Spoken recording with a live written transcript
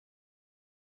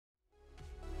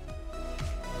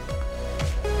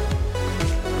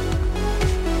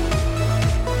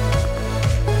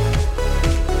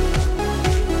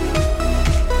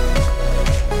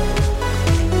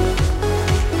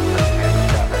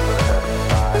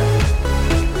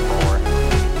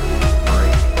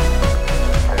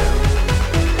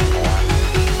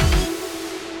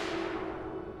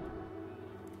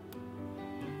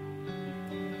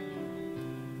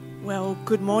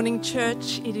Good morning,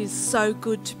 church. It is so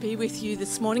good to be with you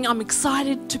this morning. I'm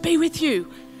excited to be with you,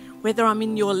 whether I'm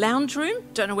in your lounge room,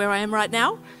 don't know where I am right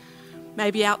now,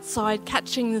 maybe outside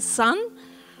catching the sun,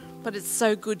 but it's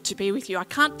so good to be with you. I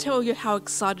can't tell you how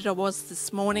excited I was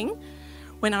this morning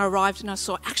when I arrived and I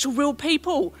saw actual real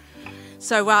people.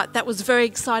 So that was very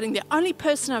exciting. The only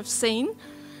person I've seen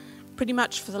pretty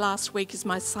much for the last week is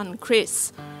my son,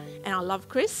 Chris. And I love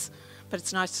Chris, but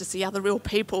it's nice to see other real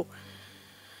people.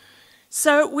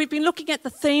 So we've been looking at the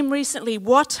theme recently,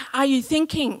 what are you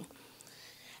thinking?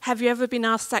 Have you ever been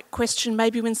asked that question,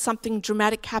 maybe when something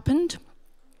dramatic happened?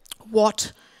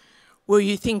 What were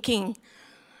you thinking?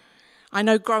 I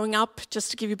know growing up,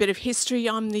 just to give you a bit of history,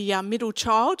 I'm the middle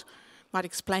child, might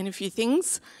explain a few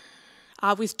things,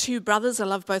 with two brothers. I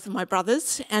love both of my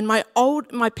brothers. And my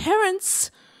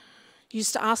parents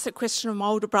used to ask that question of my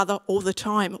older brother all the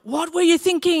time. What were you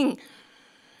thinking?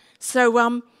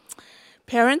 So,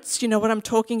 parents, you know what I'm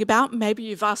talking about. Maybe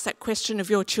you've asked that question of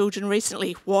your children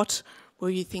recently. What were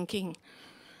you thinking?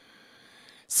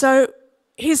 So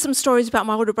here's some stories about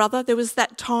my older brother. There was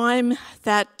that time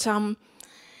that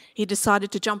he decided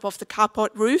to jump off the carport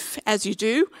roof, as you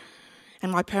do,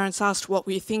 and my parents asked, what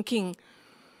were you thinking?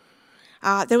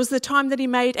 There was the time that he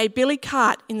made a billy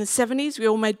cart in the 70s. We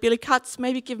all made billy carts.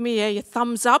 Maybe give me a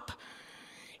thumbs up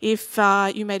if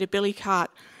you made a billy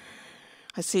cart.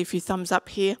 I see a few thumbs up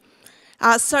here.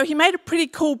 So he made a pretty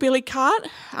cool billy cart,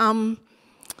 and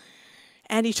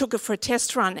he took it for a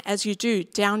test run, as you do,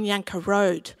 down Yanka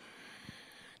Road.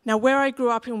 Now, where I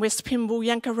grew up in West Pymble,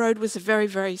 Yanka Road was a very,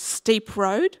 very steep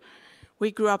road.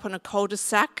 We grew up on a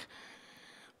cul-de-sac,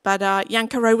 but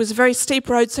Yanka Road was a very steep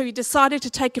road, so he decided to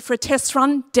take it for a test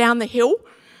run down the hill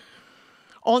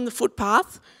on the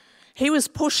footpath. He was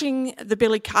pushing the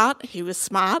billy cart, he was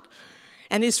smart,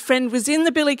 and his friend was in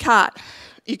the billy cart.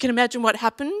 You can imagine what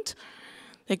happened.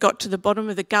 They got to the bottom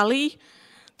of the gully.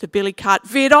 The billy cart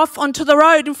veered off onto the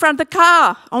road in front of the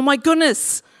car. Oh my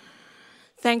goodness.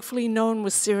 Thankfully, no one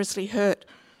was seriously hurt.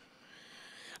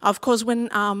 Of course, when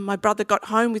my brother got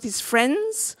home with his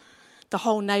friends, the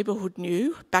whole neighbourhood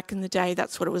knew. Back in the day,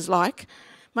 that's what it was like.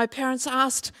 My parents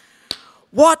asked,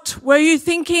 what were you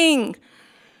thinking?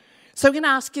 So I'm going to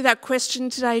ask you that question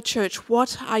today, church.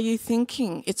 What are you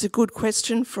thinking? It's a good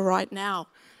question for right now.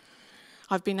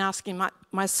 I've been asking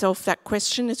myself that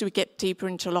question as we get deeper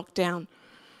into lockdown.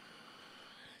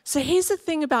 So here's the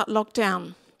thing about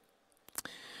lockdown.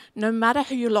 No matter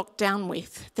who you're locked down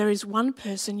with, there is one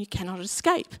person you cannot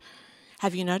escape.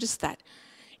 Have you noticed that?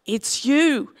 It's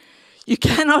you. You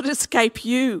cannot escape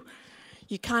you.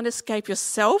 You can't escape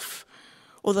yourself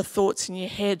or the thoughts in your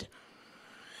head.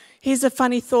 Here's a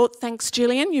funny thought. Thanks,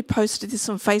 Gillian. You posted this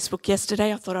on Facebook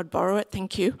yesterday. I thought I'd borrow it.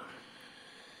 Thank you.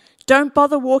 Don't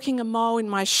bother walking a mile in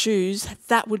my shoes.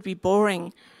 That would be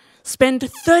boring. Spend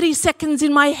 30 seconds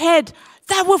in my head.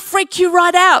 That will freak you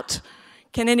right out.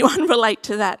 Can anyone relate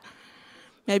to that?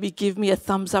 Maybe give me a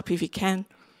thumbs up if you can.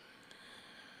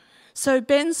 So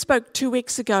Ben spoke 2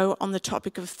 weeks ago on the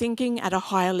topic of thinking at a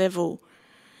higher level,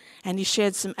 and he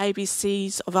shared some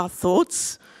ABCs of our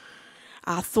thoughts.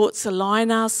 Our thoughts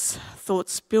align us,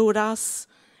 thoughts build us,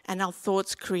 and our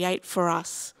thoughts create for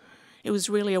us. It was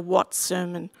really a what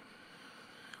sermon.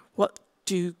 What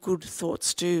do good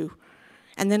thoughts do?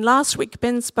 And then last week,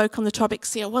 Ben spoke on the topic,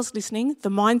 I was listening, the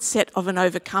mindset of an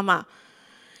overcomer.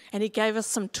 And he gave us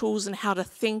some tools on how to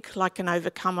think like an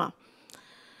overcomer.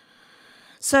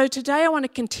 So today I want to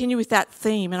continue with that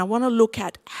theme, and I want to look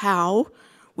at how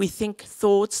we think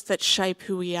thoughts that shape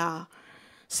who we are.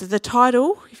 So the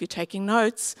title, if you're taking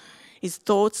notes, is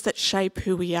Thoughts That Shape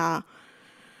Who We Are.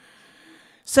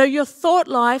 So your thought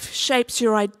life shapes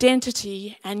your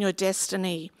identity and your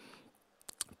destiny.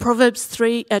 Proverbs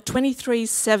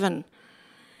 23:7.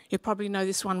 You probably know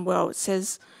this one well. It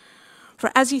says,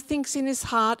 "For as he thinks in his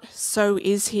heart, so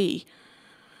is he."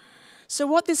 So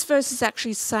what this verse is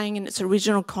actually saying in its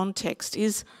original context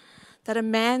is that a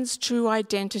man's true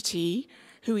identity,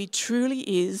 who he truly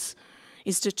is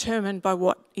determined by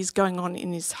what is going on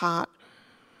in his heart.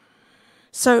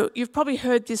 So you've probably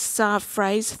heard this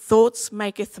phrase, thoughts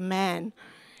maketh a man,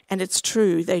 and it's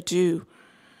true, they do.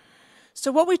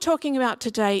 So what we're talking about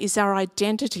today is our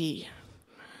identity,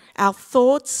 our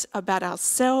thoughts about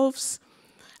ourselves,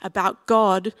 about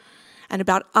God, and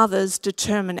about others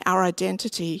determine our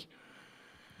identity.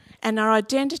 And our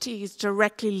identity is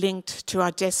directly linked to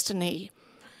our destiny.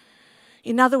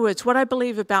 In other words, what I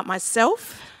believe about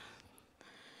myself,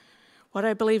 what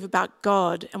I believe about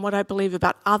God, and what I believe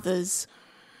about others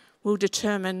will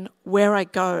determine where I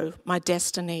go, my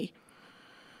destiny.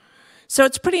 So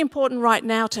it's pretty important right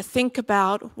now to think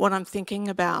about what I'm thinking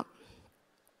about.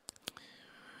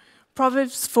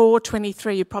 Proverbs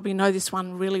 4:23, you probably know this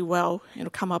one really well. It'll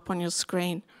come up on your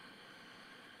screen.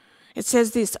 It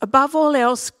says this, above all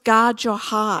else, guard your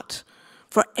heart,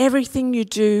 for everything you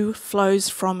do flows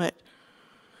from it.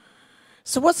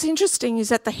 So what's interesting is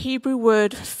that the Hebrew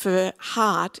word for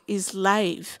heart is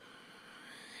lave.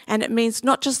 And it means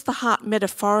not just the heart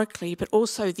metaphorically, but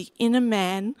also the inner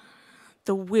man,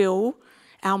 the will,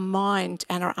 our mind,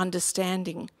 and our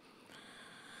understanding.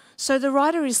 So the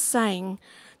writer is saying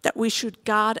that we should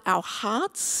guard our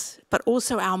hearts, but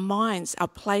also our minds, our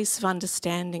place of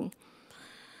understanding.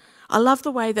 I love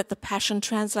the way that the Passion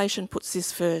Translation puts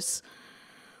this verse.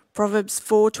 Proverbs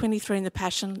 4:23 in the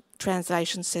Passion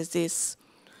Translation says this.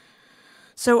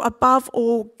 So above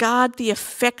all, guard the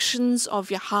affections of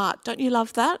your heart. Don't you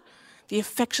love that? The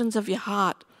affections of your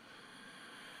heart.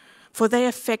 For they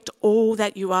affect all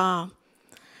that you are.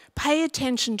 Pay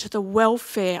attention to the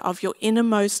welfare of your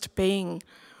innermost being,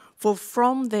 for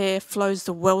from there flows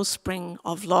the wellspring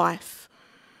of life.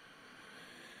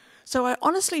 So I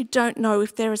honestly don't know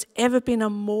if there has ever been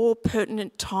a more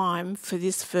pertinent time for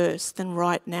this verse than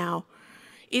right now.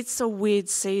 It's a weird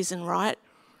season, right?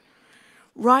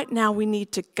 Right now we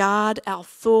need to guard our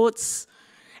thoughts,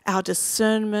 our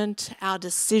discernment, our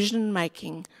decision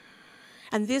making.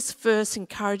 And this verse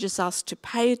encourages us to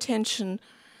pay attention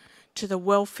to the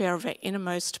welfare of our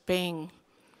innermost being.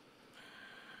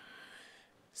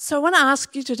 So I want to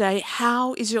ask you today,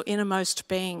 how is your innermost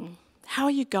being? How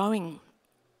are you going?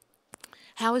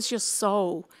 How is your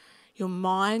soul, your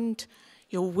mind,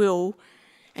 your will,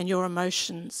 and your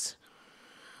emotions?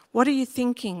 What are you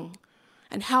thinking?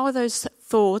 And how are those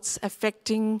thoughts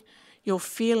affecting your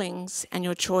feelings and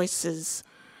your choices?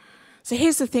 So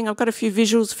here's the thing, I've got a few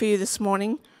visuals for you this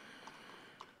morning.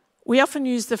 We often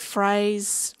use the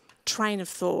phrase train of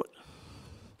thought.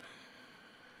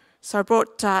 So I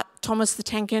brought Thomas the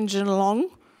Tank Engine along.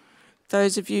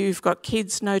 Those of you who've got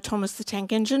kids know Thomas the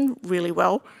Tank Engine really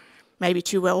well, maybe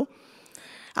too well.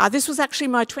 This was actually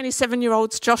my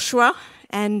 27-year-old's Joshua,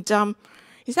 and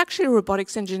he's actually a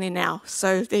robotics engineer now.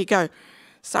 So there you go.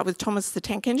 Start with Thomas the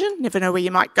Tank Engine, never know where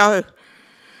you might go.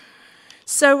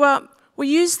 So we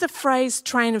use the phrase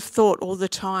train of thought all the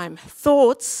time.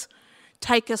 Thoughts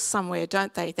take us somewhere,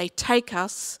 don't they? They take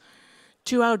us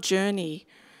to our journey,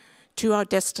 to our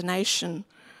destination.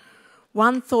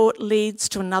 One thought leads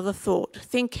to another thought.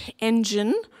 Think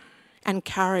engine and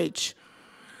carriage.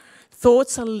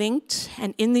 Thoughts are linked,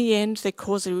 and in the end they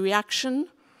cause a reaction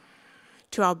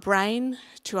to our brain,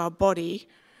 to our body,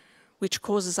 which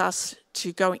causes us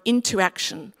to go into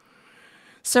action.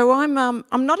 So I'm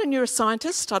not a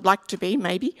neuroscientist. I'd like to be,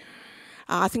 maybe.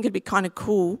 I think it'd be kind of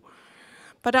cool.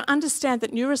 But I understand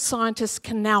that neuroscientists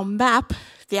can now map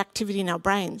the activity in our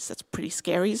brains. That's pretty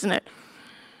scary, isn't it?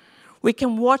 We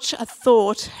can watch a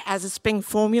thought as it's being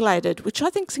formulated, which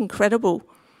I think is incredible.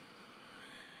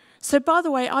 So by the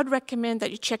way, I'd recommend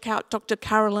that you check out Dr.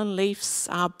 Carolyn Leaf's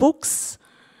books,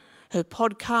 her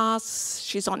podcasts.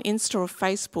 She's on Insta or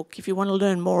Facebook if you want to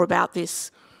learn more about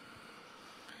this.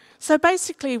 So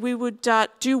basically, we would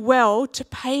do well to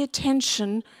pay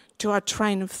attention to our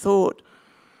train of thought.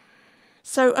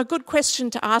 So a good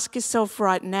question to ask yourself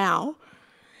right now,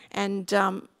 and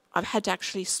I've had to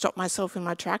actually stop myself in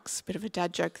my tracks, bit of a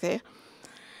dad joke there,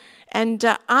 and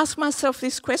ask myself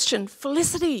this question,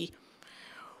 Felicity,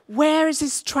 where is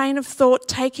this train of thought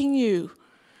taking you?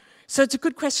 So it's a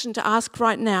good question to ask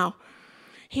right now.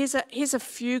 Here's a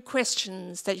few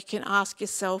questions that you can ask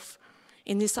yourself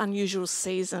in this unusual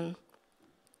season.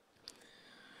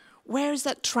 Where is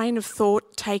that train of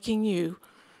thought taking you?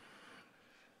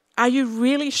 Are you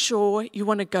really sure you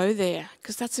want to go there?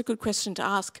 Because that's a good question to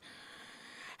ask.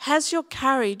 Has your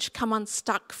carriage come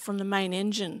unstuck from the main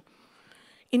engine?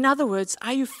 In other words,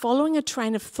 are you following a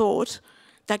train of thought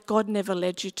that God never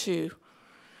led you to?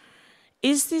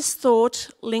 Is this thought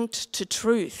linked to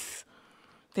truth?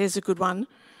 There's a good one.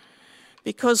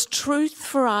 Because truth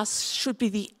for us should be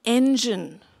the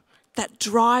engine that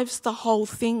drives the whole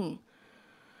thing.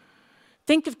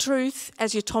 Think of truth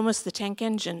as your Thomas the Tank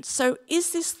Engine. So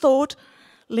is this thought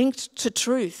linked to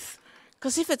truth?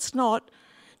 Because if it's not,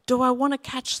 do I want to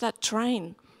catch that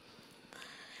train?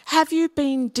 Have you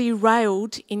been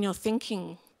derailed in your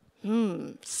thinking?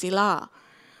 Sila.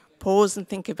 Pause and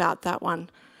think about that one.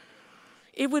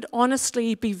 It would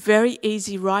honestly be very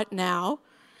easy right now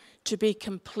to be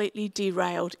completely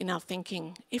derailed in our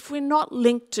thinking if we're not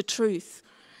linked to truth,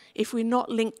 if we're not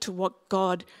linked to what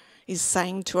God is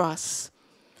saying to us.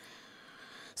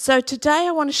 So today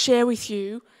I want to share with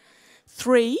you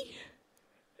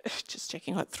just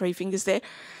checking, I got 3 fingers there,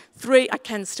 I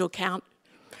can still count,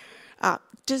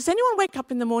 Does anyone wake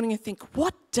up in the morning and think,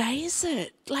 what day is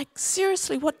it? Like,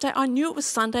 seriously, what day? I knew it was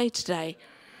Sunday today.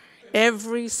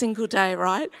 Every single day,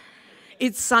 right?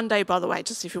 It's Sunday, by the way,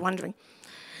 just if you're wondering.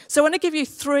 So I want to give you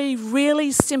 3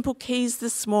 really simple keys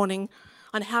this morning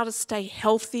on how to stay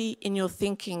healthy in your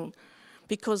thinking,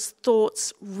 because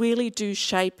thoughts really do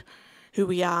shape who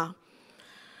we are.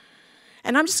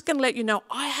 And I'm just going to let you know,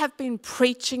 I have been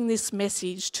preaching this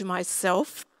message to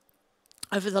myself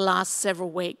over the last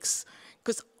several weeks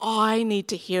because I need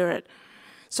to hear it.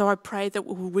 So I pray that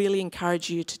will really encourage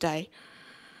you today.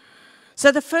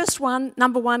 So the first one,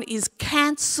 number 1, is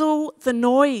cancel the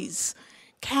noise.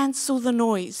 Cancel the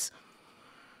noise.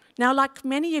 Now, like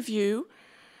many of you,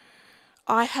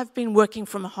 I have been working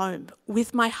from home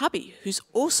with my hubby, who's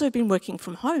also been working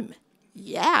from home.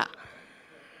 Yeah.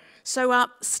 So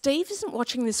Steve isn't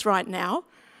watching this right now.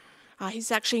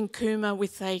 He's actually in Cooma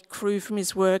with a crew from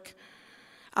his work,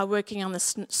 working on the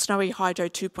Snowy Hydro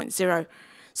 2.0.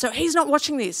 So he's not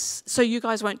watching this, so you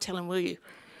guys won't tell him, will you?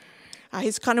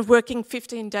 He's kind of working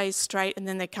 15 days straight and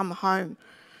then they come home.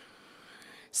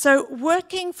 So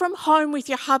working from home with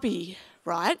your hubby,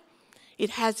 right? It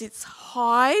has its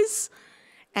highs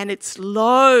and its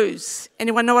lows.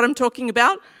 Anyone know what I'm talking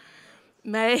about?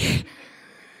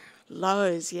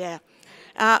 Lows, yeah.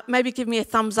 Maybe give me a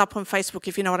thumbs up on Facebook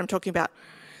if you know what I'm talking about.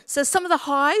 So some of the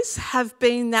highs have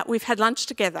been that we've had lunch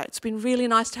together. It's been really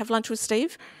nice to have lunch with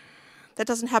Steve. That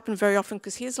doesn't happen very often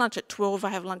because he has lunch at 12. I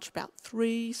have lunch about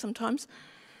 3 sometimes.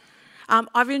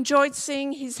 I've enjoyed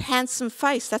seeing his handsome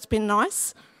face. That's been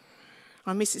nice.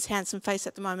 I miss his handsome face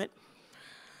at the moment.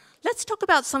 Let's talk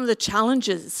about some of the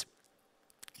challenges.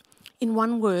 In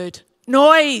one word,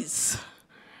 noise.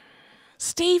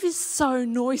 Steve is so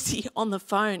noisy on the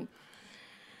phone.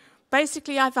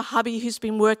 Basically, I have a hubby who's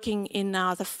been working in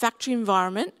the factory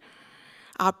environment,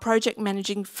 project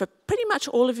managing for pretty much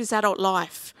all of his adult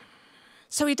life.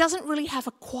 So he doesn't really have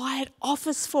a quiet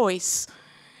office voice.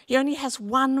 He only has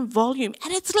one volume,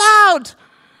 and it's loud,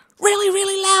 really,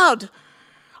 really loud.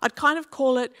 I'd kind of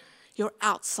call it your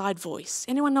outside voice.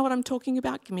 Anyone know what I'm talking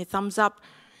about? Give me a thumbs up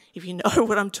if you know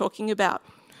what I'm talking about.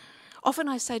 Often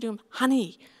I say to him,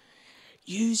 honey,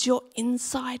 use your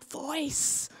inside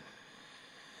voice.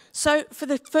 So for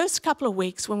the first couple of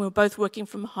weeks when we were both working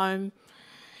from home,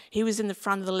 he was in the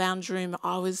front of the lounge room,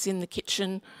 I was in the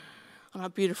kitchen on a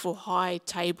beautiful high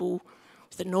table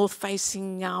with a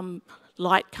north-facing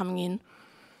light coming in.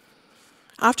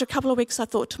 After a couple of weeks, I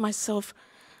thought to myself,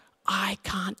 I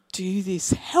can't do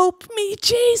this. Help me,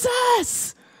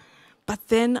 Jesus! But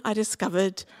then I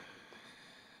discovered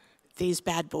these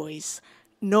bad boys.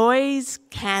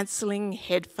 Noise-cancelling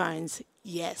headphones.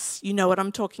 Yes, you know what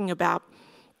I'm talking about.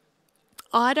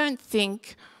 I don't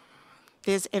think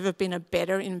there's ever been a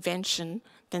better invention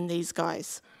than these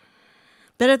guys.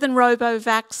 Better than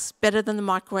RoboVax, better than the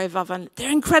microwave oven. They're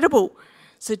incredible.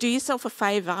 So do yourself a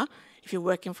favour, if you're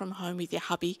working from home with your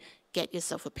hubby, get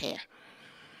yourself a pair.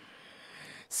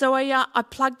 So I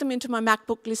plugged them into my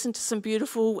MacBook, listened to some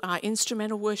beautiful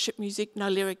instrumental worship music, no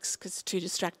lyrics because it's too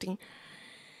distracting.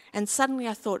 And suddenly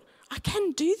I thought, I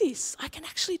can do this. I can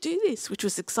actually do this, which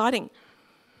was exciting.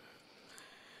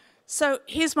 So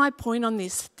here's my point on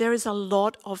this. There is a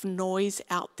lot of noise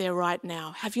out there right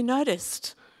now. Have you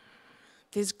noticed?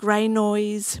 There's grey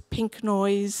noise, pink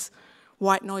noise,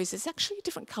 white noise. There's actually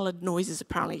different coloured noises,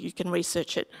 apparently. You can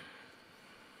research it.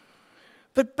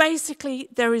 But basically,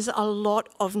 there is a lot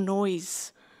of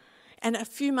noise. And a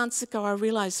few months ago, I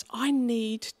realised I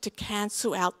need to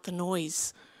cancel out the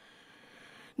noise.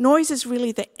 Noise is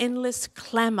really the endless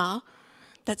clamour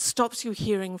that stops you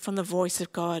hearing from the voice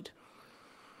of God.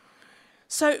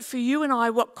 So for you and I,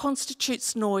 what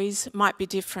constitutes noise might be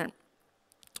different.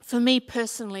 For me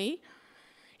personally,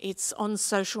 it's on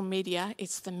social media.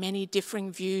 It's the many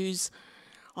differing views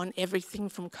on everything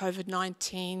from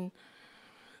COVID-19,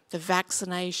 the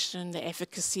vaccination, the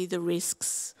efficacy, the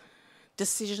risks,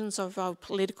 decisions of our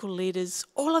political leaders.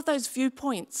 All of those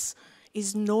viewpoints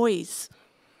is noise.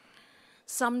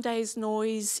 Some days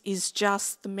noise is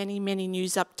just the many, many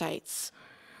news updates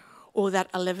or that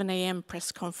 11 a.m.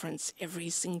 press conference every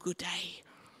single day.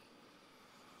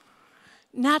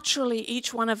 Naturally,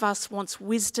 each one of us wants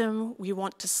wisdom, we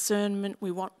want discernment,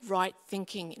 we want right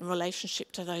thinking in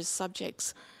relationship to those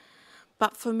subjects.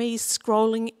 But for me,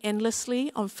 scrolling endlessly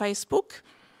on Facebook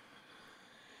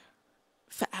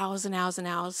for hours and hours and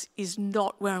hours is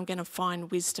not where I'm going to find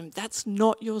wisdom. That's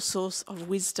not your source of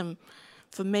wisdom.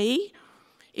 For me,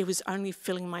 it was only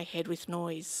filling my head with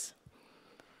noise.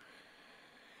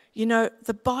 You know,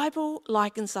 the Bible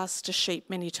likens us to sheep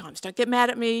many times. Don't get mad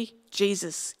at me.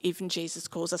 Even Jesus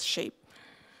calls us sheep.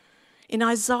 In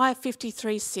Isaiah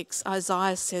 53:6,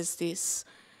 Isaiah says this: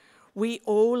 "We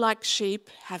all like sheep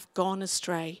have gone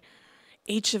astray.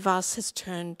 Each of us has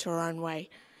turned to our own way."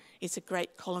 It's a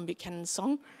great Colin Buchanan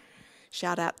song.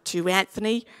 Shout out to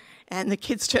Anthony and the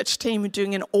kids' church team, who are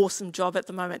doing an awesome job at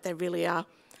the moment. They really are.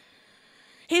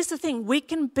 Here's the thing, we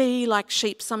can be like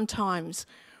sheep sometimes.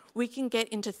 We can get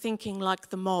into thinking like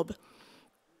the mob.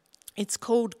 It's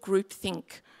called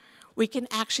groupthink. We can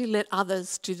actually let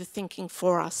others do the thinking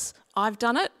for us. I've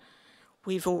done it.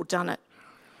 We've all done it.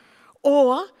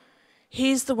 Or,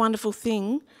 here's the wonderful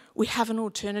thing, we have an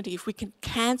alternative. We can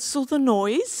cancel the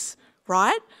noise,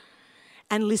 right?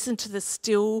 And listen to the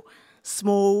still,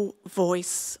 small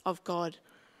voice of God.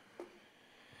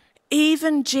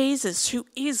 Even Jesus, who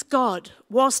is God,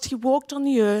 whilst he walked on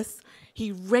the earth,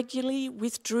 he regularly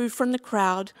withdrew from the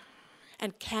crowd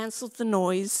and cancelled the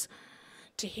noise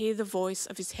to hear the voice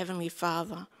of his heavenly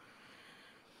Father.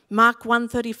 Mark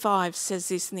 1:35 says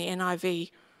this in the NIV.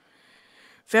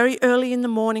 "Very early in the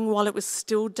morning, while it was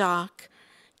still dark,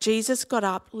 Jesus got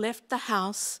up, left the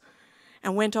house,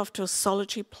 and went off to a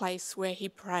solitary place where he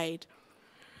prayed."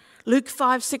 Luke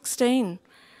 5:16.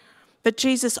 "But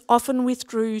Jesus often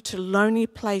withdrew to lonely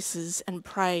places and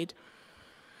prayed."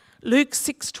 Luke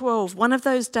 6:12. "One of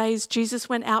those days, Jesus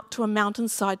went out to a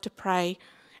mountainside to pray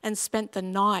and spent the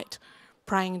night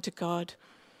praying to God."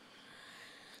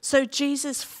 So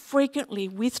Jesus frequently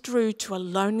withdrew to a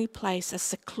lonely place, a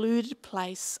secluded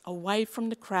place away from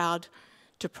the crowd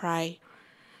to pray.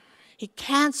 He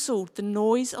cancelled the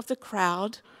noise of the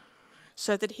crowd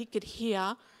so that he could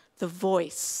hear the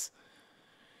voice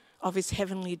of his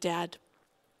heavenly Dad.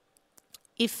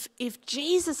 If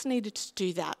Jesus needed to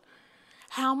do that,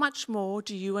 how much more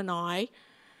do you and I,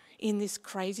 in this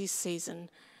crazy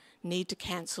season, need to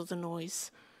cancel the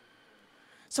noise?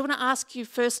 So I want to ask you,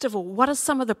 first of all, what are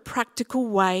some of the practical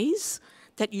ways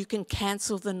that you can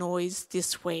cancel the noise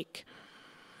this week?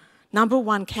 Number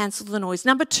one, cancel the noise.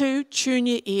 Number two, tune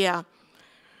your ear.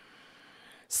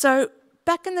 So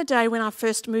back in the day when I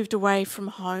first moved away from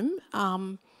home,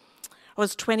 I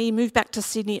was 20, moved back to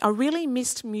Sydney. I really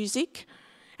missed music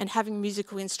and having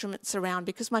musical instruments around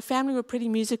because my family were pretty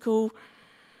musical.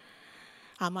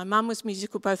 My mum was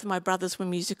musical, both of my brothers were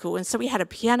musical. And so we had a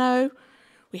piano,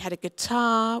 we had a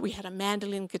guitar, we had a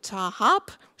mandolin guitar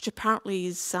harp, which apparently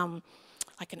is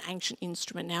like an ancient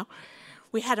instrument now.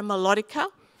 We had a melodica.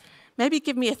 Maybe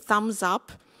give me a thumbs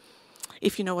up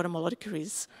if you know what a melodica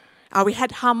is. We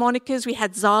had harmonicas, we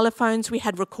had xylophones, we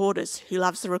had recorders. Who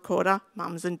loves the recorder?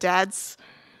 Mums and dads.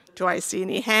 Do I see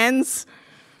any hands?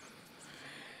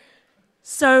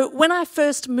 So when I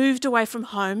first moved away from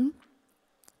home,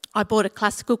 I bought a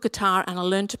classical guitar and I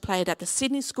learned to play it at the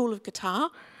Sydney School of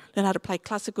Guitar. Learned how to play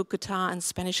classical guitar and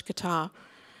Spanish guitar.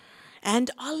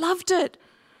 And I loved it.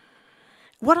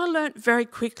 What I learned very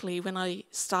quickly when I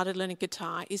started learning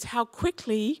guitar is how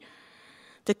quickly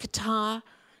the guitar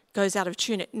goes out of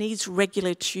tune. It needs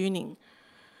regular tuning.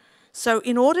 So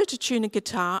in order to tune a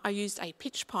guitar, I used a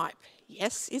pitch pipe.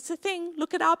 Yes, it's a thing.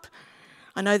 Look it up.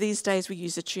 I know these days we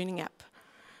use a tuning app.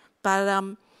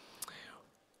 But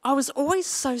I was always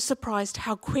so surprised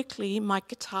how quickly my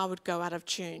guitar would go out of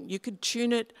tune. You could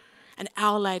tune it, an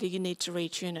hour later you need to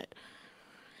retune it.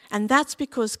 And that's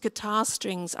because guitar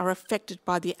strings are affected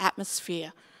by the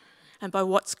atmosphere and by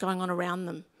what's going on around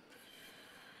them.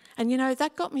 And you know,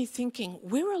 that got me thinking,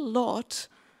 we're a lot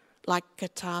like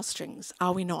guitar strings,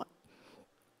 are we not?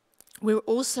 We're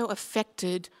also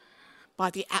affected by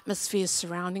the atmosphere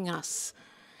surrounding us.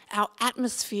 Our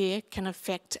atmosphere can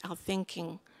affect our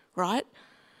thinking, right?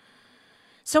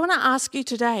 So I want to ask you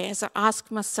today, as I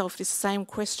ask myself this same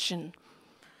question,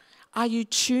 are you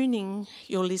tuning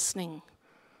your listening?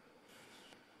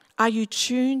 Are you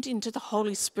tuned into the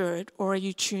Holy Spirit, or are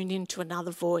you tuned into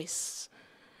another voice?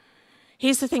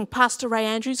 Here's the thing, Pastor Ray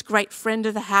Andrews, great friend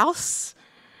of the house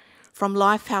from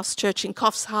Lifehouse Church in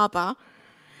Coffs Harbour,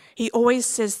 he always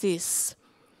says this: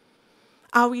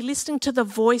 are we listening to the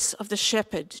voice of the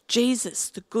shepherd, Jesus,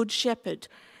 the good shepherd,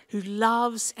 who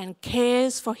loves and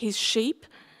cares for his sheep,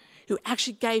 who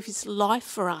actually gave his life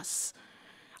for us?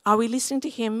 Are we listening to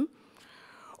him,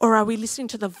 or are we listening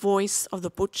to the voice of the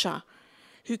butcher,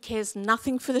 who cares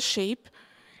nothing for the sheep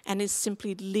and is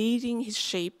simply leading his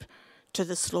sheep to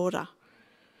the slaughter?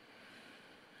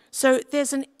 So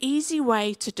there's an easy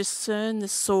way to discern the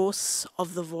source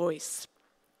of the voice.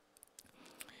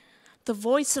 The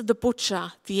voice of the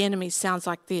butcher, the enemy, sounds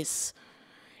like this.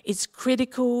 It's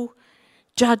critical,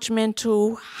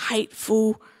 judgmental,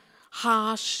 hateful,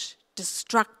 harsh,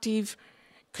 destructive,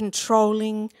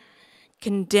 controlling,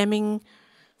 condemning,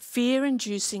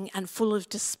 fear-inducing, and full of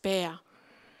despair.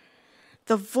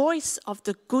 The voice of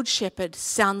the Good Shepherd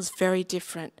sounds very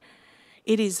different.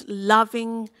 It is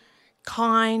loving,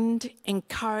 kind,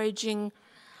 encouraging,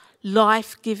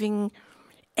 life-giving,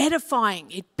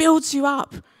 edifying. It builds you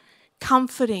up,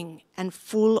 comforting and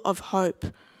full of hope.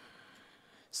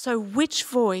 So which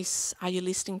voice are you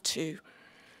listening to?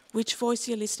 Which voice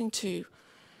are you listening to?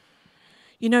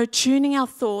 You know, tuning our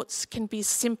thoughts can be as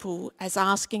simple as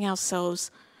asking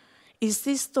ourselves, is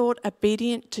this thought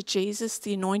obedient to Jesus,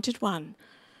 the Anointed One?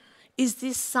 Is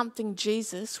this something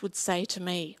Jesus would say to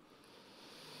me?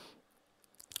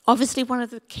 Obviously, one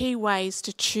of the key ways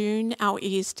to tune our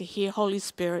ears to hear Holy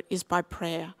Spirit is by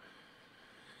prayer.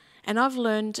 And I've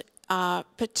learned,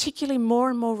 particularly more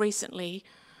and more recently,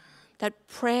 that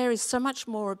prayer is so much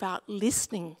more about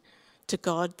listening to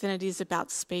God than it is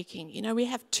about speaking. You know, we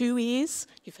have 2 ears,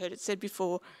 you've heard it said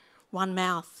before, 1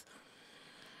 mouth.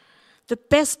 The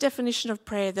best definition of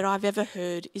prayer that I've ever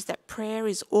heard is that prayer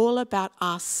is all about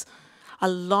us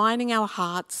aligning our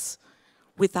hearts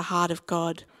with the heart of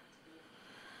God.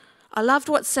 I loved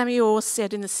what Sammy Orr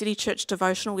said in the City Church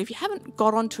devotional. If you haven't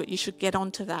got onto it, you should get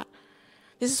onto that.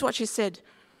 This is what she said.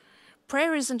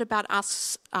 Prayer isn't about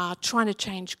us trying to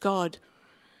change God,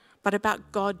 but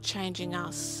about God changing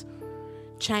us,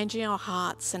 changing our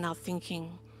hearts and our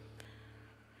thinking.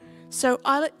 So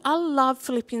I love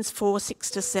Philippians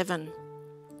 4:6-7.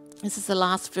 This is the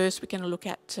last verse we're going to look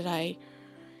at today.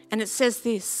 And it says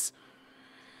this,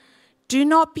 do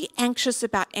not be anxious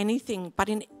about anything, but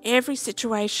in every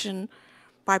situation,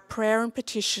 by prayer and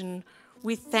petition,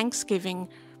 with thanksgiving,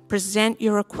 present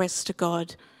your requests to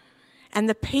God. And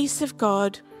the peace of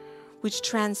God, which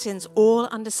transcends all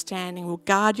understanding, will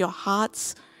guard your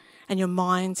hearts and your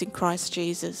minds in Christ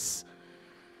Jesus.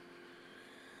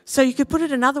 So you could put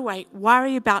it another way,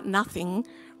 worry about nothing,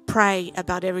 pray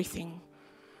about everything.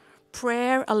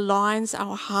 Prayer aligns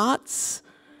our hearts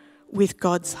with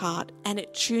God's heart and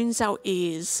it tunes our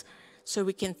ears so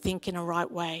we can think in a right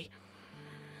way.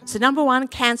 So 1,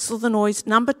 cancel the noise.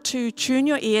 2, tune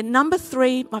your ear.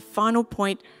 3, my final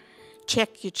point,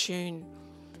 check your tune.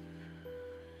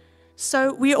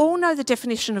 So we all know the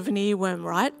definition of an earworm,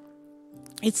 right?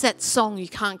 It's that song you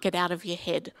can't get out of your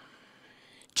head.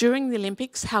 During the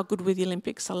Olympics, how good were the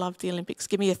Olympics? I love the Olympics.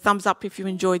 Give me a thumbs up if you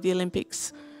enjoyed the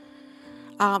Olympics.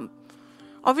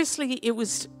 Obviously, it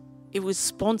was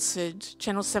sponsored.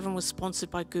 Channel 7 was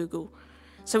sponsored by Google.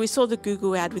 So we saw the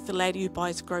Google ad with the lady who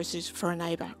buys groceries for a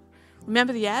neighbour.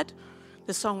 Remember the ad?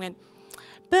 The song went,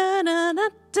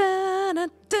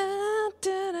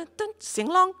 sing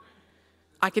along.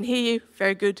 I can hear you.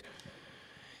 Very good.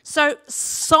 So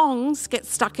songs get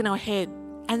stuck in our head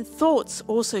and thoughts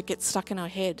also get stuck in our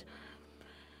head.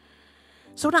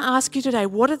 So I want to ask you today,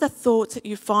 what are the thoughts that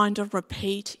you find on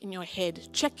repeat in your head?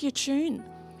 Check your tune.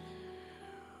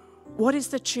 What is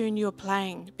the tune you're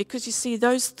playing? Because you see,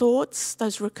 those thoughts,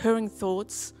 those recurring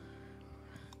thoughts,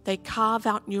 they carve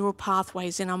out neural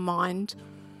pathways in our mind.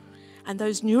 And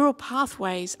those neural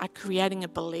pathways are creating a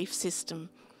belief system.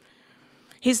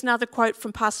 Here's another quote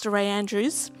from Pastor Ray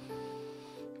Andrews.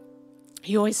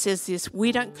 He always says this,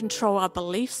 we don't control our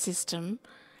belief system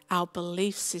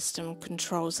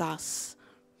controls us.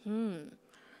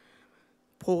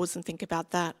 Pause and think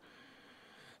about that.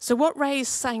 So what Ray is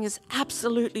saying is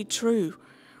absolutely true.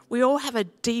 We all have a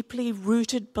deeply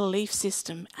rooted belief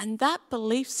system, and that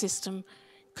belief system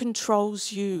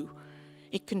controls you.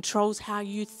 It controls how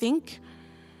you think,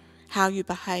 how you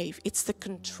behave. It's the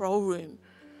control room.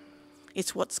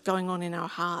 It's what's going on in our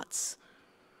hearts.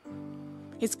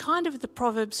 It's kind of the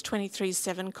Proverbs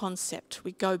 23:7 concept.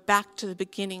 We go back to the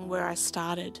beginning where I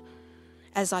started.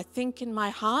 As I think in my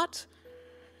heart,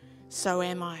 so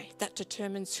am I. That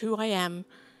determines who I am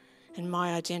and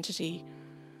my identity.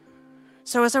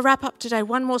 So as I wrap up today,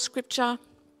 one more scripture.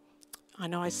 I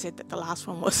know I said that the last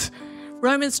one was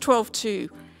Romans 12:2.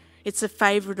 It's a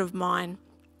favourite of mine.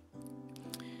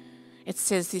 It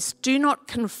says this, do not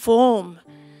conform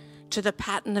to the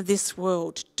pattern of this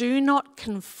world. Do not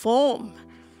conform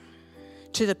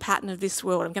to the pattern of this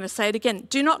world. I'm going to say it again.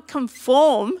 Do not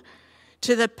conform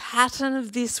to the pattern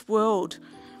of this world,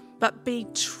 but be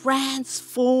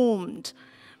transformed.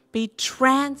 Be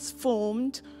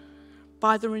transformed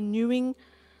by the renewing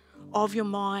of your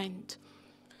mind.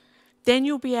 Then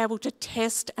you'll be able to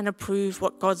test and approve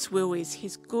what God's will is,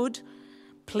 his good,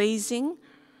 pleasing,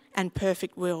 and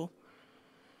perfect will.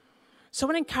 So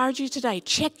I want to encourage you today,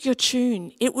 check your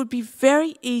tune. It would be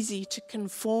very easy to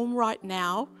conform right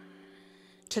now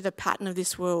to the pattern of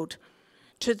this world,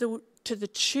 to the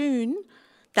tune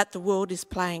that the world is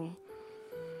playing.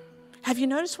 Have you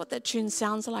noticed what that tune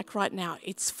sounds like right now?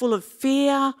 It's full of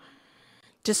fear,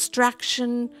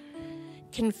 distraction,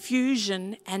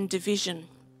 confusion and division.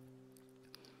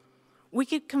 We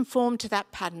can conform to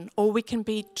that pattern, or we can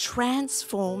be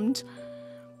transformed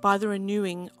by the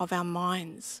renewing of our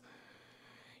minds.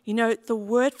 You know, the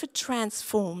word for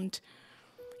transformed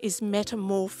is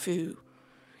metamorpho,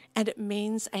 and it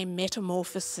means a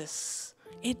metamorphosis.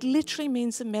 It literally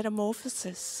means a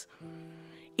metamorphosis.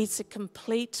 It's a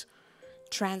complete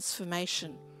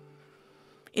transformation.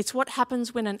 It's what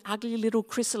happens when an ugly little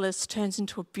chrysalis turns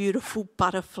into a beautiful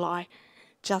butterfly,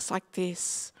 just like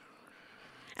this.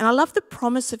 And I love the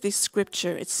promise of this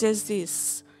scripture. It says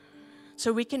this,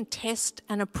 so we can test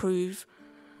and approve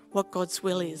what God's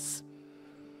will is.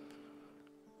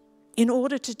 In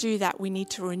order to do that, we need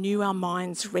to renew our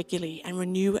minds regularly and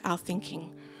renew our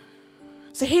thinking.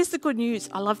 So here's the good news.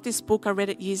 I love this book. I read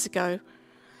it years ago.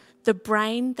 The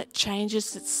Brain That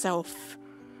Changes Itself.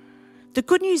 The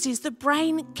good news is the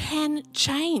brain can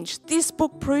change. This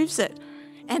book proves it.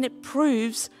 And it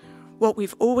proves what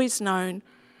we've always known,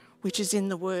 which is in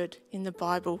the Word, in the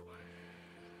Bible.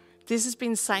 This has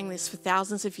been saying this for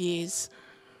thousands of years.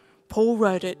 Paul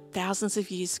wrote it thousands of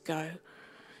years ago.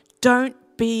 Don't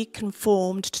be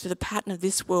conformed to the pattern of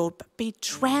this world, but be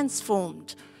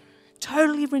transformed,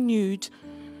 totally renewed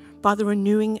by the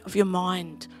renewing of your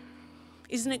mind.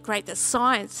 Isn't it great that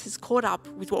science has caught up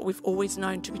with what we've always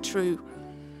known to be true?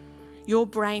 Your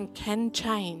brain can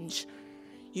change.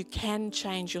 You can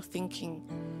change your thinking.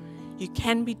 You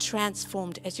can be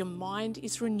transformed as your mind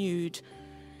is renewed.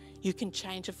 You can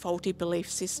change a faulty belief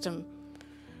system.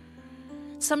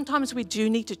 Sometimes we do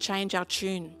need to change our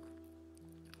tune.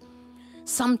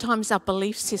 Sometimes our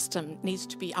belief system needs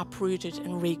to be uprooted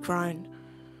and regrown.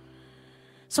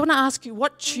 So I want to ask you,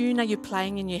 what tune are you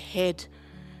playing in your head?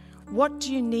 What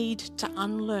do you need to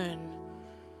unlearn?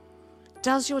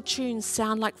 Does your tune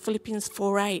sound like Philippians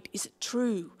 4:8? Is it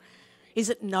true? Is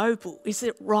it noble? Is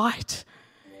it right?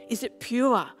 Is it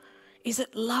pure? Is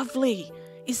it lovely?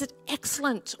 Is it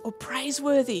excellent or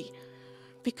praiseworthy?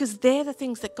 Because they're the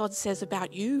things that God says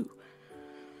about you.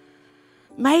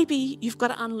 Maybe you've got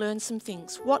to unlearn some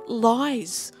things. What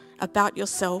lies about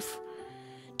yourself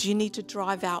do you need to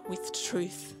drive out with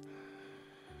truth?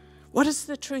 What does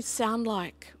the truth sound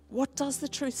like? What does the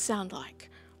truth sound like?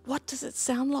 What does it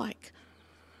sound like?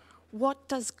 What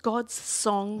does God's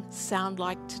song sound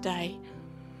like today?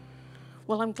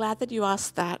 Well, I'm glad that you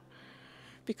asked that,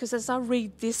 because as I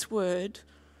read this word,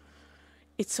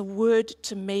 it's a word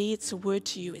to me, it's a word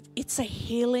to you. It's a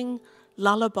healing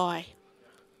lullaby.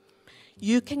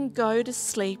 You can go to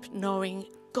sleep knowing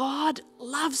God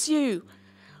loves you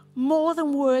more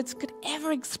than words could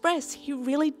ever express. He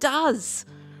really does.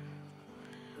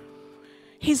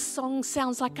 His song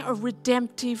sounds like a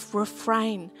redemptive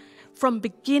refrain. From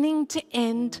beginning to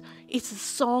end, it's a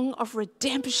song of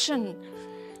redemption.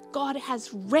 God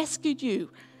has rescued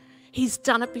you. He's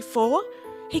done it before.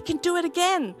 He can do it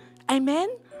again. Amen?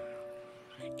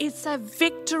 It's a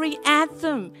victory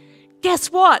anthem.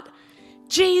 Guess what?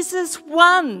 Jesus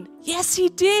won. Yes, he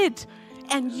did.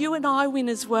 And you and I win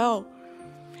as well.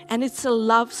 And it's a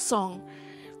love song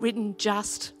written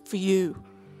just for you.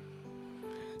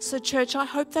 So, church, I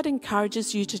hope that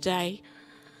encourages you today.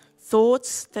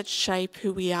 Thoughts that shape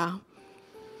who we are.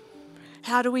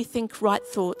 How do we think right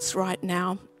thoughts right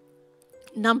now?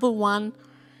 Number 1,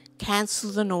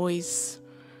 cancel the noise.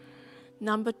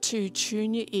 Number 2,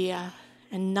 tune your ear.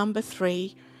 And number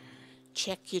 3,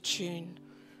 check your tune.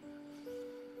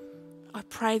 I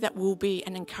pray that will be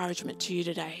an encouragement to you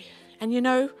today. And you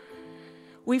know,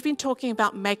 we've been talking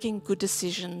about making good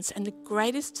decisions, and the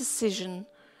greatest decision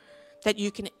that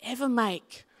you can ever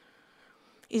make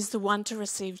is the one to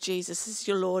receive Jesus as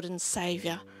your Lord and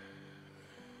Saviour.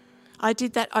 I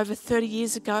did that over 30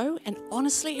 years ago, and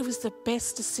honestly, it was the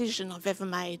best decision I've ever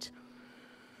made.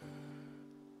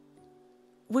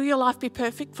 Will your life be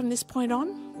perfect from this point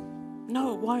on?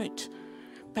 No, it won't.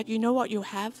 But you know what you'll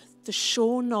have? The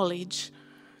sure knowledge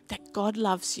that God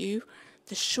loves you,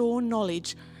 the sure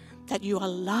knowledge that you are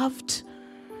loved,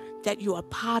 that you are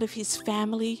part of his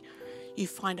family, you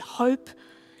find hope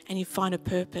and you find a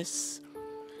purpose.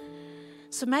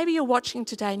 So maybe you're watching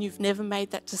today and you've never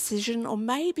made that decision, or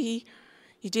maybe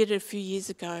you did it a few years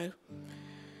ago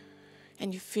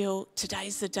and you feel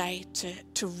today's the day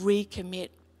to recommit.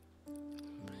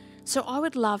 So I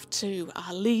would love to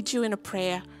lead you in a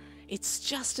prayer. It's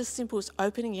just as simple as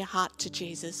opening your heart to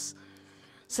Jesus.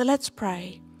 So let's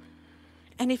pray.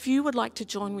 And if you would like to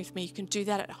join with me, you can do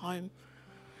that at home.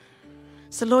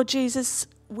 So Lord Jesus,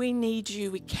 we need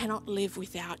you. We cannot live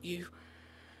without you.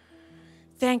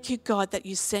 Thank you, God, that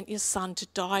you sent your Son to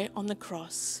die on the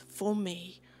cross for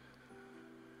me.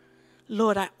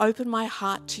 Lord, I open my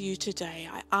heart to you today.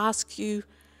 I ask you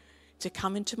to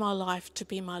come into my life to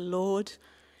be my Lord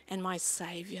and my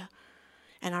Saviour.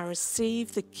 And I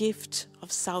receive the gift of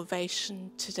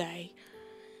salvation today.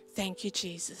 Thank you,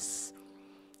 Jesus.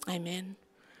 Amen.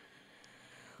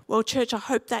 Well, church, I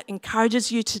hope that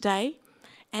encourages you today.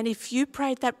 And if you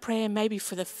prayed that prayer maybe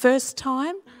for the first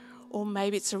time, or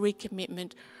maybe it's a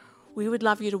recommitment, we would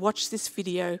love you to watch this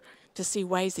video to see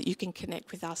ways that you can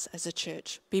connect with us as a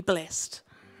church. Be blessed.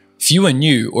 If you are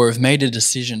new or have made a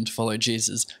decision to follow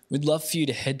Jesus, we'd love for you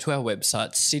to head to our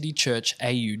website,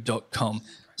 citychurchau.com.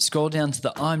 Scroll down to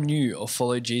the I'm New or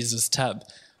Follow Jesus tab.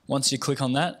 Once you click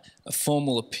on that, a form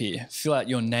will appear. Fill out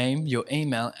your name, your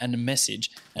email, and a message,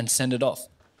 and send it off.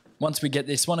 Once we get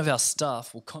this, one of our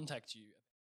staff will contact you.